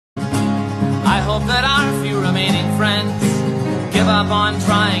hope that our few remaining friends give up on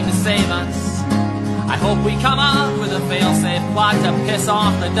trying to save us. I hope we come up with a fail-safe plot to piss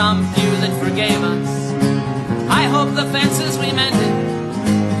off the dumb few that forgave us. I hope the fences we mended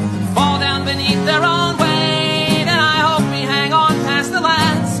fall down beneath their own weight, and I hope we hang on past the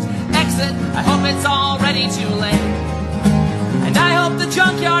last exit. I hope it's already too late, and I hope the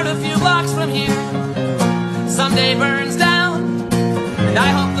junkyard a few blocks from here someday burns down, and I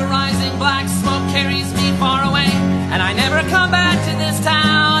hope the rising black smoke carries me far away, and I never come back to this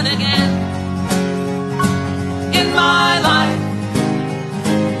town again. In my life,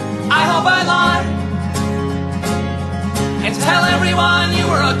 I hope I lie and tell everyone you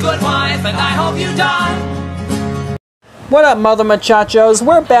were a good wife, and I hope you die. What up, mother muchachos?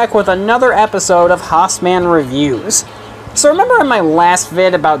 We're back with another episode of Hossman Reviews. So remember in my last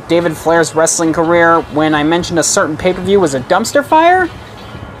vid about David Flair's wrestling career when I mentioned a certain pay-per-view was a dumpster fire?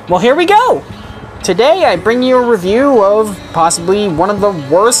 Well, here we go! Today I bring you a review of possibly one of the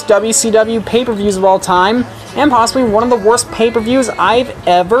worst WCW pay-per-views of all time, and possibly one of the worst pay-per-views I've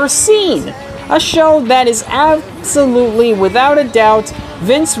ever seen. A show that is absolutely, without a doubt,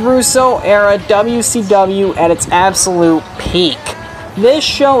 Vince Russo era WCW at its absolute peak. This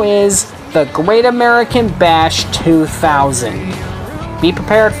show is the Great American Bash 2000. Be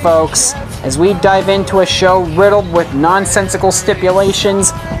prepared, folks, as we dive into a show riddled with nonsensical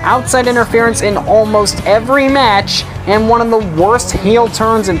stipulations, outside interference in almost every match, and one of the worst heel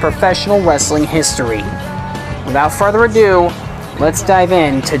turns in professional wrestling history. Without further ado, let's dive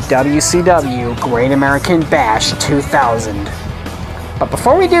into WCW Great American Bash 2000. But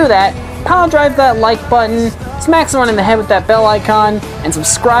before we do that, pile drive that like button, smack someone in the head with that bell icon, and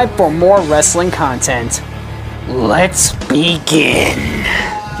subscribe for more wrestling content. Let's begin.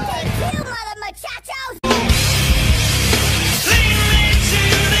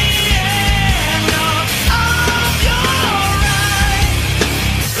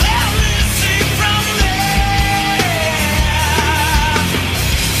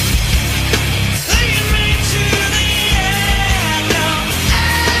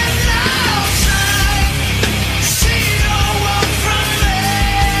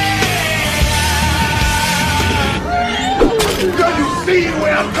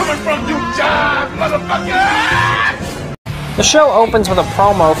 The show opens with a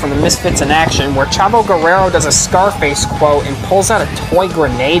promo from the Misfits in Action where Chavo Guerrero does a Scarface quote and pulls out a toy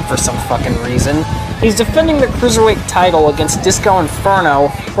grenade for some fucking reason. He's defending the Cruiserweight title against Disco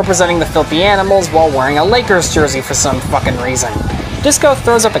Inferno, representing the Filthy Animals, while wearing a Lakers jersey for some fucking reason. Disco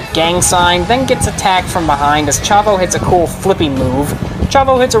throws up a gang sign, then gets attacked from behind as Chavo hits a cool flippy move.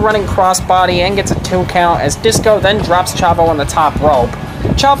 Chavo hits a running crossbody and gets a 2 count as Disco then drops Chavo on the top rope.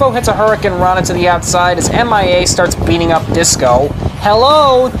 Chavo hits a Hurricane Rana to the outside as MIA starts beating up Disco.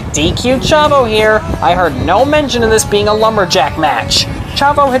 Hello, DQ Chavo here. I heard no mention of this being a lumberjack match.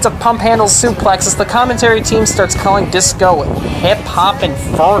 Chavo hits a pump handle suplex as the commentary team starts calling Disco Hip Hop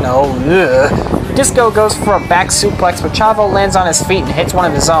Inferno. Ugh. Disco goes for a back suplex, but Chavo lands on his feet and hits one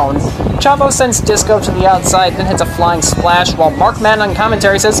of his own. Chavo sends Disco to the outside, then hits a flying splash, while Mark Madden on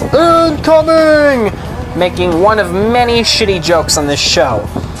commentary says, "Incoming!" making one of many shitty jokes on this show.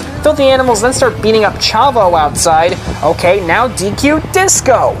 Filthy Animals then start beating up Chavo outside. Okay, now DQ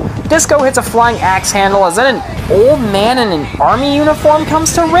Disco. Disco hits a flying axe handle as then an old man in an army uniform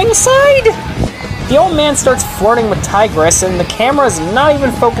comes to ringside? The old man starts flirting with Tigress, and the camera is not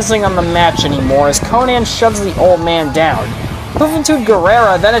even focusing on the match anymore as Conan shoves the old man down. Juventud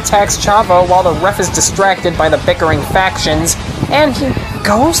Guerrera then attacks Chavo while the ref is distracted by the bickering factions, and he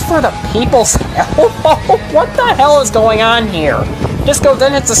goes for the people's elbow? What the hell is going on here? Disco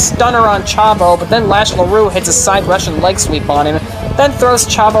then hits a stunner on Chavo, but then Lash LaRue hits a side Russian leg sweep on him, then throws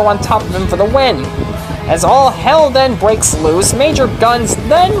Chavo on top of him for the win. As all hell then breaks loose, Major Guns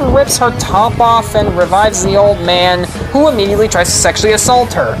then rips her top off and revives the old man, who immediately tries to sexually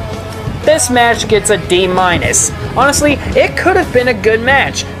assault her. This match gets a D-. Honestly, it could have been a good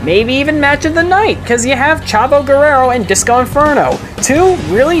match, maybe even match of the night, because you have Chavo Guerrero and Disco Inferno, two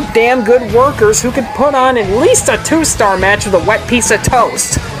really damn good workers who could put on at least a 2-star match with a wet piece of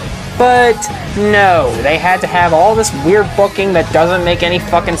toast. But no, they had to have all this weird booking that doesn't make any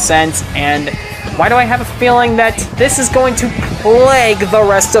fucking sense, and why do I have a feeling that this is going to plague the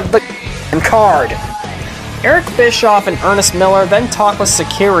rest of the card? Eric Bischoff and Ernest Miller then talk with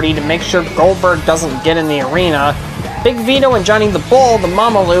security to make sure Goldberg doesn't get in the arena. Big Vito and Johnny the Bull, the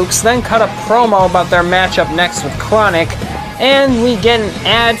Mamalukes, then cut a promo about their matchup next with Chronic, and we get an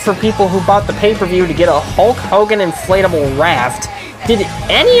ad for people who bought the pay-per-view to get a Hulk Hogan inflatable raft. Did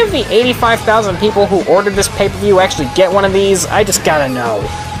any of the 85,000 people who ordered this pay-per-view actually get one of these? I just gotta know.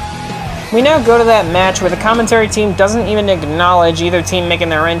 We now go to that match where the commentary team doesn't even acknowledge either team making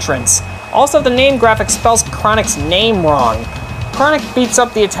their entrance. Also, the name graphic spells Kronik's name wrong. Kronik beats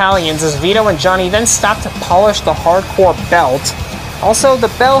up the Italians as Vito and Johnny then stop to polish the hardcore belt. Also,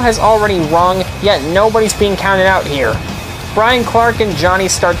 the bell has already rung, yet nobody's being counted out here. Brian Clark and Johnny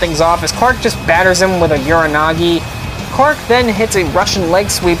start things off as Clark just batters him with a Uranagi. Clark then hits a Russian leg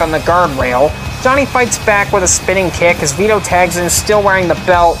sweep on the guardrail. Johnny fights back with a spinning kick as Vito tags in, still wearing the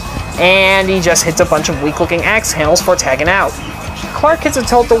belt, and he just hits a bunch of weak-looking axe handles for tagging out. Clark hits a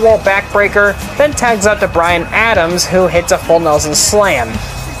tilt-the-wall backbreaker, then tags out to Brian Adams, who hits a full Nelson slam.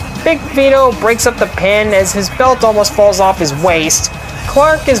 Big Vito breaks up the pin as his belt almost falls off his waist.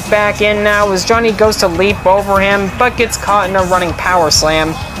 Clark is back in now as Johnny goes to leap over him, but gets caught in a running power slam,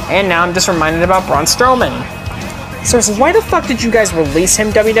 and now I'm just reminded about Braun Strowman. Seriously, why the fuck did you guys release him,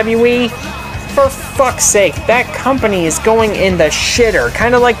 WWE? For fuck's sake, that company is going in the shitter,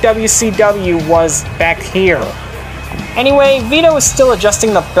 kind of like WCW was back here. Anyway, Vito is still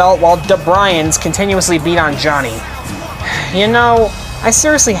adjusting the belt while DeBryans continuously beat on Johnny. You know, I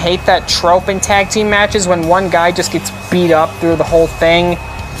seriously hate that trope in tag team matches when one guy just gets beat up through the whole thing.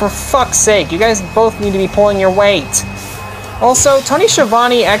 For fuck's sake, you guys both need to be pulling your weight. Also, Tony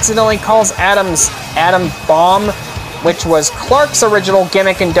Schiavone accidentally calls Adams Adam Bomb, which was Clark's original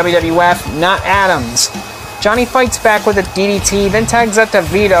gimmick in WWF, not Adams. Johnny fights back with a DDT, then tags out to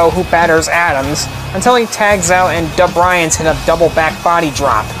Vito, who batters Adams, until he tags out and DeBryans hit a double back body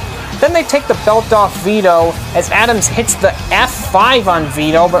drop. Then they take the belt off Vito, as Adams hits the F5 on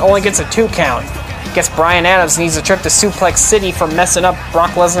Vito, but only gets a 2 count. Guess Brian Adams needs a trip to Suplex City for messing up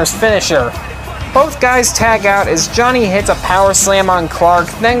Brock Lesnar's finisher. Both guys tag out as Johnny hits a power slam on Clark,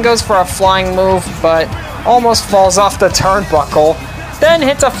 then goes for a flying move, but almost falls off the turnbuckle, then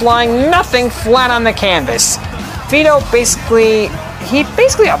hits a flying nothing flat on the canvas. Vito basically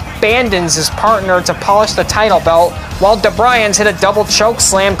abandons his partner to polish the title belt, while DeBryans hit a double choke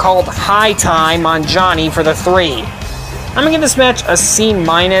slam called High Time on Johnny for the 3. I'm gonna give this match a C-,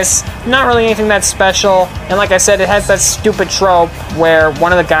 not really anything that special, and like I said, it has that stupid trope where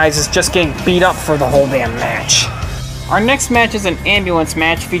one of the guys is just getting beat up for the whole damn match. Our next match is an ambulance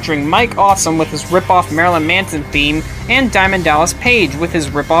match featuring Mike Awesome with his rip-off Marilyn Manson theme, and Diamond Dallas Page with his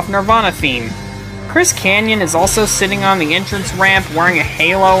rip-off Nirvana theme. Chris Kanyon is also sitting on the entrance ramp wearing a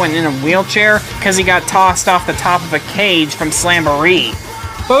halo and in a wheelchair because he got tossed off the top of a cage from Slamboree.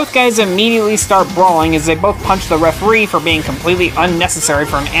 Both guys immediately start brawling as they both punch the referee for being completely unnecessary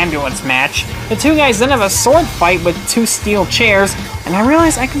for an ambulance match. The two guys then have a sword fight with 2 steel chairs, and I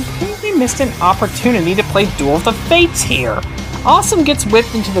realize I completely missed an opportunity to play Duel of the Fates here. Awesome gets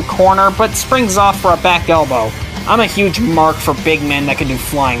whipped into the corner, but springs off for a back elbow. I'm a huge mark for big men that can do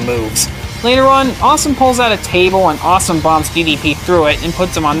flying moves. Later on, Awesome pulls out a table and Awesome bombs DDP through it and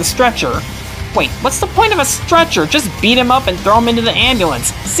puts him on the stretcher. Wait, what's the point of a stretcher? Just beat him up and throw him into the ambulance.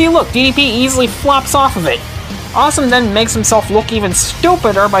 See, look, DDP easily flops off of it. Awesome then makes himself look even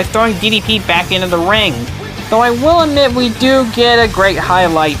stupider by throwing DDP back into the ring. Though I will admit we do get a great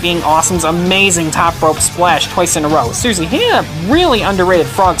highlight being Awesome's amazing top rope splash twice in a row. Seriously, he did a really underrated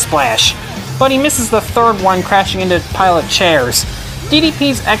frog splash. But he misses the third one, crashing into a pile of chairs.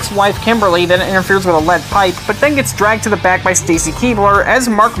 DDP's ex-wife Kimberly then interferes with a lead pipe, but then gets dragged to the back by Stacy Keibler as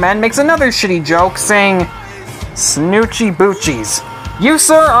Mark Madden makes another shitty joke, saying, "Snoochie boochies. You,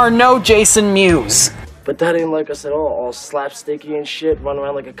 sir, are no Jason Mewes." But that ain't like us at all slapsticky and shit, run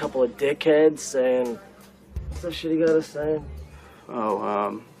around like a couple of dickheads saying, what's that shit you gotta say?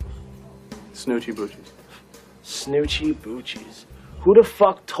 Snoochie boochies. Snoochie boochies. Who the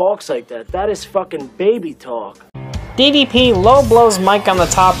fuck talks like that? That is fucking baby talk. DDP low blows Mike on the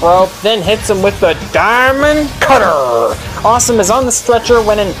top rope, then hits him with the Diamond Cutter. Awesome is on the stretcher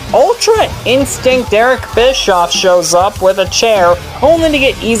when an Ultra Instinct Eric Bischoff shows up with a chair, only to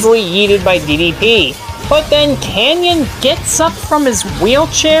get easily yeeted by DDP. But then Kanyon gets up from his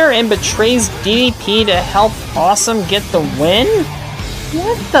wheelchair and betrays DDP to help Awesome get the win?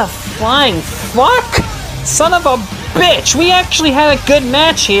 What the flying fuck? Son of a bitch, we actually had a good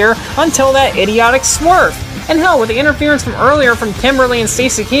match here until that idiotic swerve. And hell, with the interference from earlier from Kimberly and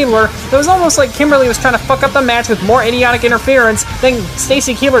Stacy Keibler, it was almost like Kimberly was trying to fuck up the match with more idiotic interference, then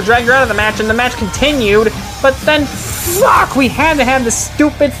Stacy Keibler dragged her out of the match and the match continued, but then, fuck, we had to have the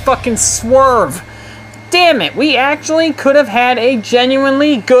stupid fucking swerve. Damn it, we actually could have had a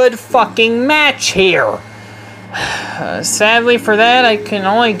genuinely good fucking match here. Sadly for that, I can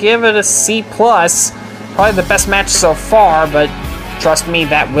only give it a C+. Probably the best match so far, but trust me,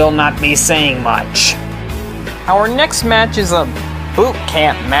 that will not be saying much. Our next match is a boot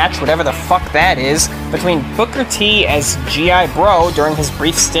camp match, whatever the fuck that is, between Booker T as G.I. Bro during his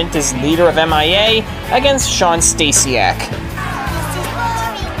brief stint as leader of MIA against Sean Stasiak.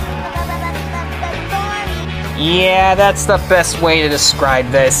 Yeah, that's the best way to describe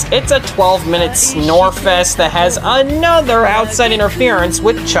this. It's a 12-minute snore fest that has another outside interference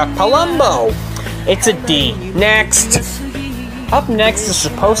with Chuck Palumbo. It's a D. Next. Up next is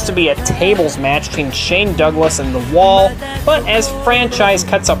supposed to be a tables match between Shane Douglas and The Wall, but as Franchise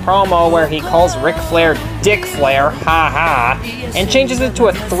cuts a promo where he calls Ric Flair Dick Flair, haha, and changes it to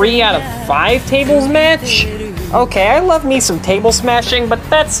a 3 out of 5 tables match? Okay, I love me some table smashing, but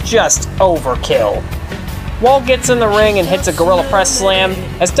that's just overkill. Wall gets in the ring and hits a gorilla press slam,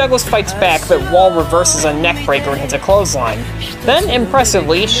 as Douglas fights back, but Wall reverses a neck breaker and hits a clothesline. Then,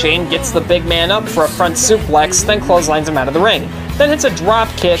 impressively, Shane gets the big man up for a front suplex, then clotheslines him out of the ring. Then hits a drop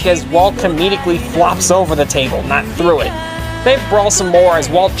kick as Wall comedically flops over the table, not through it. They brawl some more as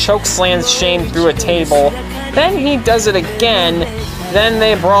Wall chokeslams Shane through a table. Then he does it again. Then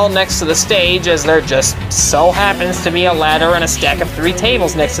they brawl next to the stage as there just so happens to be a ladder and a stack of 3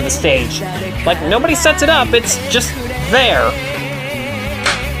 tables next to the stage. Like, nobody sets it up, it's just there.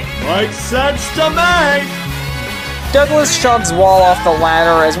 Makes sense to me! Douglas shoves Wall off the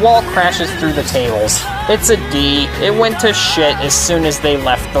ladder as Wall crashes through the tables. It's a D. It went to shit as soon as they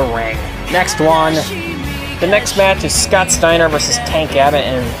left the ring. Next one. The next match is Scott Steiner versus Tank Abbott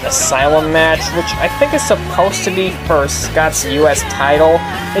in an Asylum match, which I think is supposed to be for Scott's US title.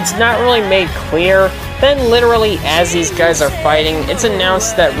 It's not really made clear. Then literally as these guys are fighting, it's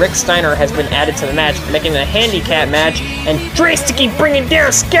announced that Rick Steiner has been added to the match, making it a handicap match, and drastically bringing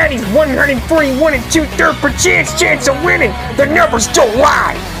down Scotty's 141 2/3% chance of winning. The numbers don't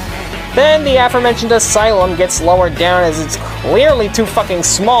lie! Then the aforementioned Asylum gets lowered down as it's clearly too fucking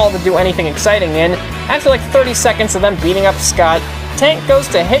small to do anything exciting in. After like 30 seconds of them beating up Scott, Tank goes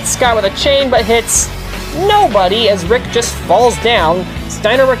to hit Scott with a chain but hits nobody as Rick just falls down.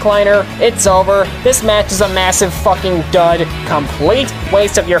 Steiner recliner, it's over. This match is a massive fucking dud. Complete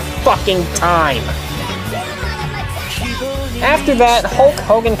waste of your fucking time. After that, Hulk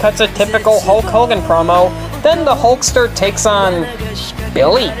Hogan cuts a typical Hulk Hogan promo. Then the Hulkster takes on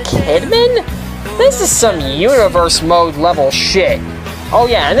Billy Kidman? This is some universe mode level shit. Oh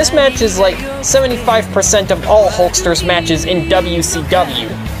yeah, and this match is like 75% of all Hulkster's matches in WCW.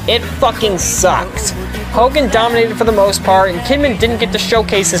 It fucking sucked. Hogan dominated for the most part, and Kidman didn't get to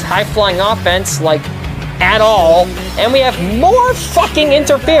showcase his high-flying offense, like, at all. And we have more fucking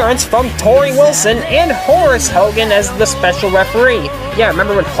interference from Torrie Wilson and Horace Hogan as the special referee. Yeah,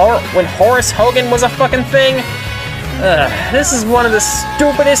 remember when Horace Hogan was a fucking thing? This is one of the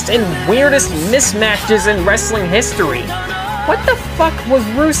stupidest and weirdest mismatches in wrestling history. What the fuck was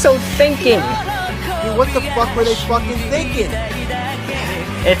Russo thinking? Dude, what the fuck were they fucking thinking?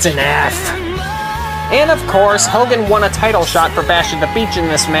 It's an F. And of course, Hogan won a title shot for Bash at the Beach in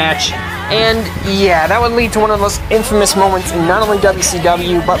this match. And yeah, that would lead to one of the most infamous moments in not only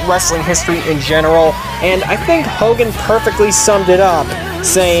WCW, but wrestling history in general. And I think Hogan perfectly summed it up,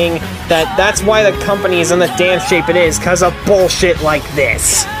 saying that that's why the company is in the damn shape it is, because of bullshit like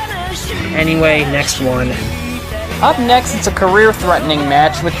this. Anyway, next one. Up next, it's a career-threatening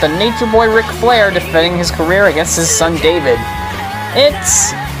match with the Nature Boy Ric Flair defending his career against his son David.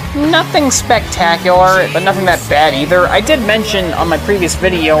 It's nothing spectacular, but nothing that bad either. I did mention on my previous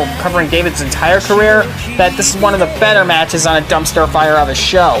video covering David's entire career that this is one of the better matches on a dumpster fire of a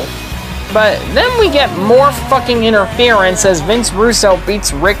show. But then we get more fucking interference as Vince Russo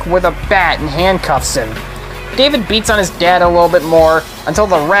beats Rick with a bat and handcuffs him. David beats on his dad a little bit more until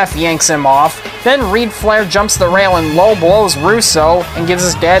the ref yanks him off. Then Reed Flair jumps the rail and low blows Russo and gives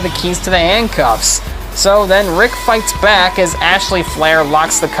his dad the keys to the handcuffs. So then Rick fights back as Ashley Flair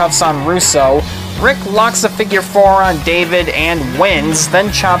locks the cuffs on Russo. Rick locks the figure 4 on David and wins,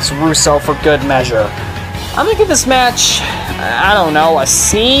 then chops Russo for good measure. I'm gonna give this match, I don't know, a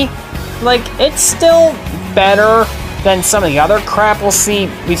C? Like, it's still better than some of the other crap we've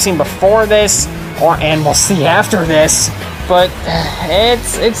seen before this, and we'll see after this, but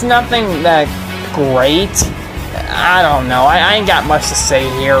it's nothing that great. I don't know, I ain't got much to say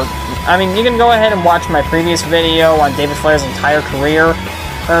here. I mean, you can go ahead and watch my previous video on David Flair's entire career,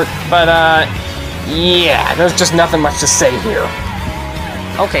 but yeah, there's just nothing much to say here.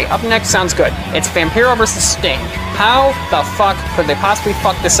 Okay, up next sounds good. It's Vampiro versus Sting. How the fuck could they possibly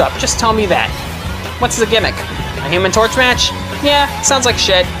fuck this up? Just tell me that. What's the gimmick? A Human Torch match? Yeah, sounds like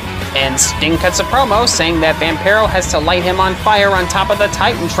shit. And Sting cuts a promo saying that Vampiro has to light him on fire on top of the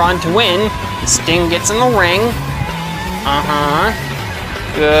Titantron to win. Sting gets in the ring.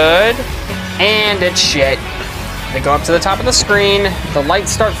 Good. And it's shit. They go up to the top of the screen, the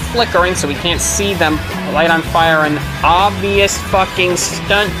lights start flickering so we can't see them light on fire an obvious fucking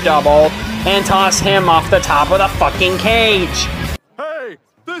stunt double and toss him off the top of the fucking cage. Hey,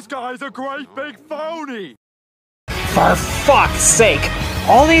 this guy's a great big phony! For fuck's sake,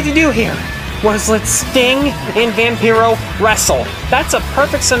 all they had to do here was let Sting and Vampiro wrestle. That's a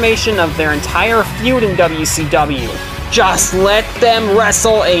perfect summation of their entire feud in WCW. Just let them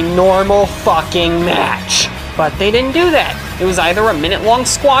wrestle a normal fucking match. But they didn't do that. It was either a minute-long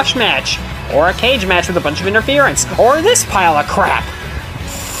squash match, or a cage match with a bunch of interference, or this pile of crap.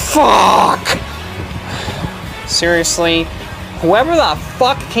 Fuck! Seriously, whoever the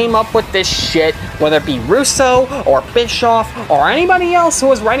fuck came up with this shit, whether it be Russo, or Bischoff, or anybody else who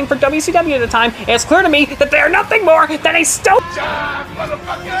was writing for WCW at the time, it's clear to me that they are nothing more than a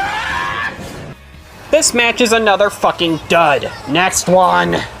This match is another fucking dud. Next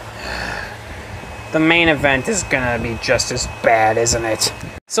one. The main event is gonna be just as bad, isn't it?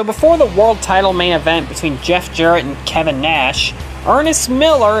 So before the world title main event between Jeff Jarrett and Kevin Nash, Ernest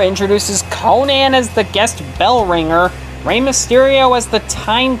Miller introduces Conan as the guest bell ringer, Rey Mysterio as the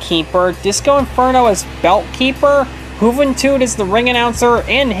timekeeper, Disco Inferno as belt keeper, Juventud as the ring announcer,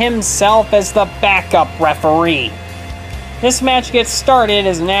 and himself as the backup referee. This match gets started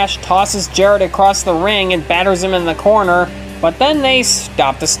as Nash tosses Jarrett across the ring and batters him in the corner, but then they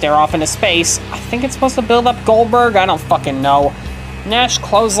stop to stare off into space. I think it's supposed to build up Goldberg, I don't fucking know. Nash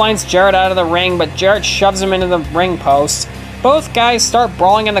clotheslines Jarrett out of the ring, but Jarrett shoves him into the ring post. Both guys start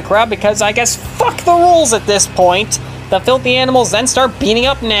brawling in the crowd because I guess fuck the rules at this point. The Filthy Animals then start beating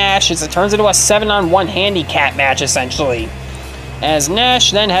up Nash as it turns into a 7-on-1 handicap match essentially. As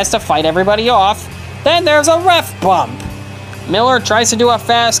Nash then has to fight everybody off, then there's a ref bump. Miller tries to do a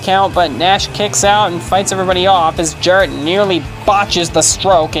fast count, but Nash kicks out and fights everybody off as Jarrett nearly botches the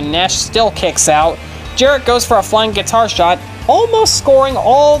stroke and Nash still kicks out. Jarrett goes for a flying guitar shot, almost scoring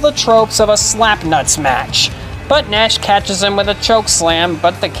all the tropes of a slapnuts match. But Nash catches him with a choke slam,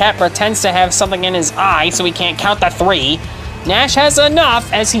 but the cat pretends to have something in his eye so he can't count the 3. Nash has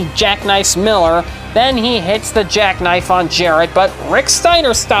enough as he jackknifes Miller, then he hits the jackknife on Jarrett, but Rick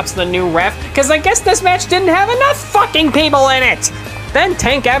Steiner stops the new ref, because I guess this match didn't have enough fucking people in it! Then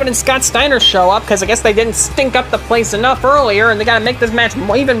Tank Abbott and Scott Steiner show up, because I guess they didn't stink up the place enough earlier, and they gotta make this match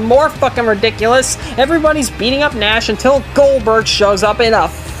even more fucking ridiculous. Everybody's beating up Nash until Goldberg shows up in a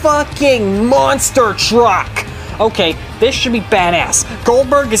fucking monster truck! Okay, this should be badass.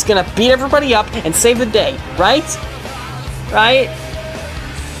 Goldberg is gonna beat everybody up and save the day, right? Right?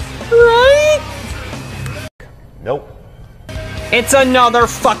 Right? Nope. It's another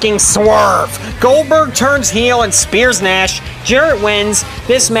fucking swerve. Goldberg turns heel and spears Nash. Jarrett wins.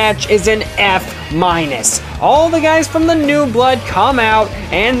 This match is an F-. All the guys from the New Blood come out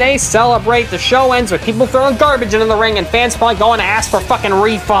and they celebrate. The show ends with people throwing garbage into the ring and fans probably going to ask for fucking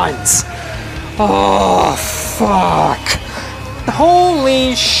refunds. Oh, fuck.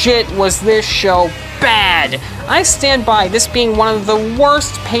 Holy shit, was this show bad. I stand by this being one of the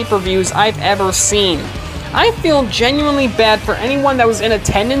worst pay-per-views I've ever seen. I feel genuinely bad for anyone that was in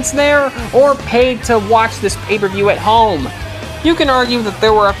attendance there or paid to watch this pay-per-view at home. You can argue that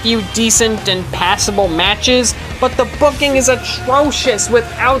there were a few decent and passable matches, but the booking is atrocious with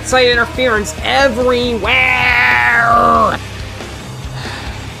outside interference everywhere.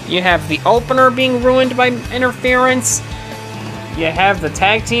 You have the opener being ruined by interference. You have the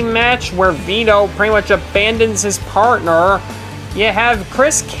tag team match where Vito pretty much abandons his partner. You have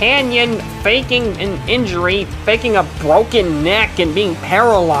Chris Kanyon faking an injury, faking a broken neck and being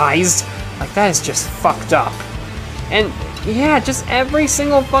paralyzed. Like, that is just fucked up. And yeah, just every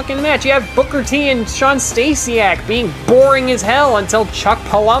single fucking match. You have Booker T and Shawn Stasiak being boring as hell until Chuck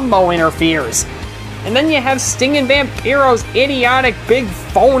Palumbo interferes. And then you have Sting and Vampiro's idiotic big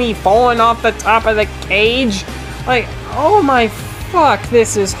phony falling off the top of the cage. Like, oh my fuck,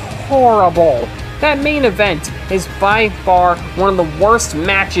 this is horrible. That main event is by far one of the worst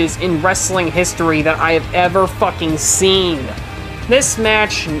matches in wrestling history that I have ever fucking seen. This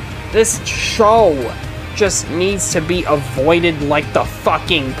match, this show, just needs to be avoided like the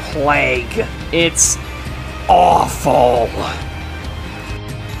fucking plague. It's awful.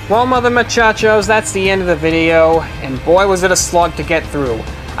 Well, mother muchachos, that's the end of the video, and boy was it a slog to get through.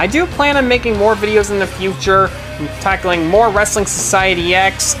 I do plan on making more videos in the future, tackling more Wrestling Society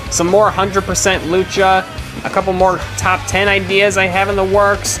X, some more 100% Lucha, a couple more top 10 ideas I have in the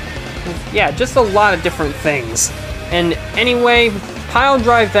works. Yeah, just a lot of different things. And anyway, pile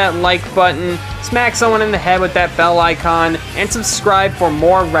drive that like button, smack someone in the head with that bell icon, and subscribe for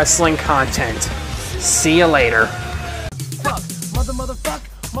more wrestling content. See you later. Fuck, motherfuck,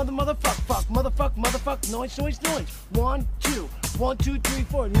 motherfuck, fuck, motherfuck, noise. 1, 2, 1, 2, 3,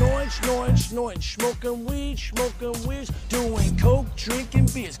 4. Noise. Smoking weed. Doing coke, drinking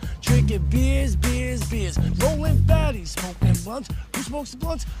beers. Rolling fatties, smoking blunts. Who smokes the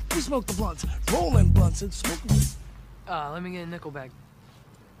blunts? We smoke the blunts. Rolling blunts and smoking. Let me get a nickel bag.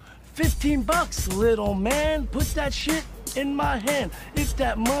 $15, little man. Put that shit in my hand. If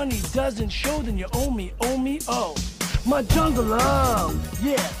that money doesn't show, then you owe me, oh. My jungle love,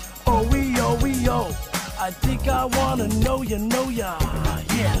 yeah. Oh, we, I think I wanna know ya,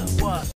 yeah, what?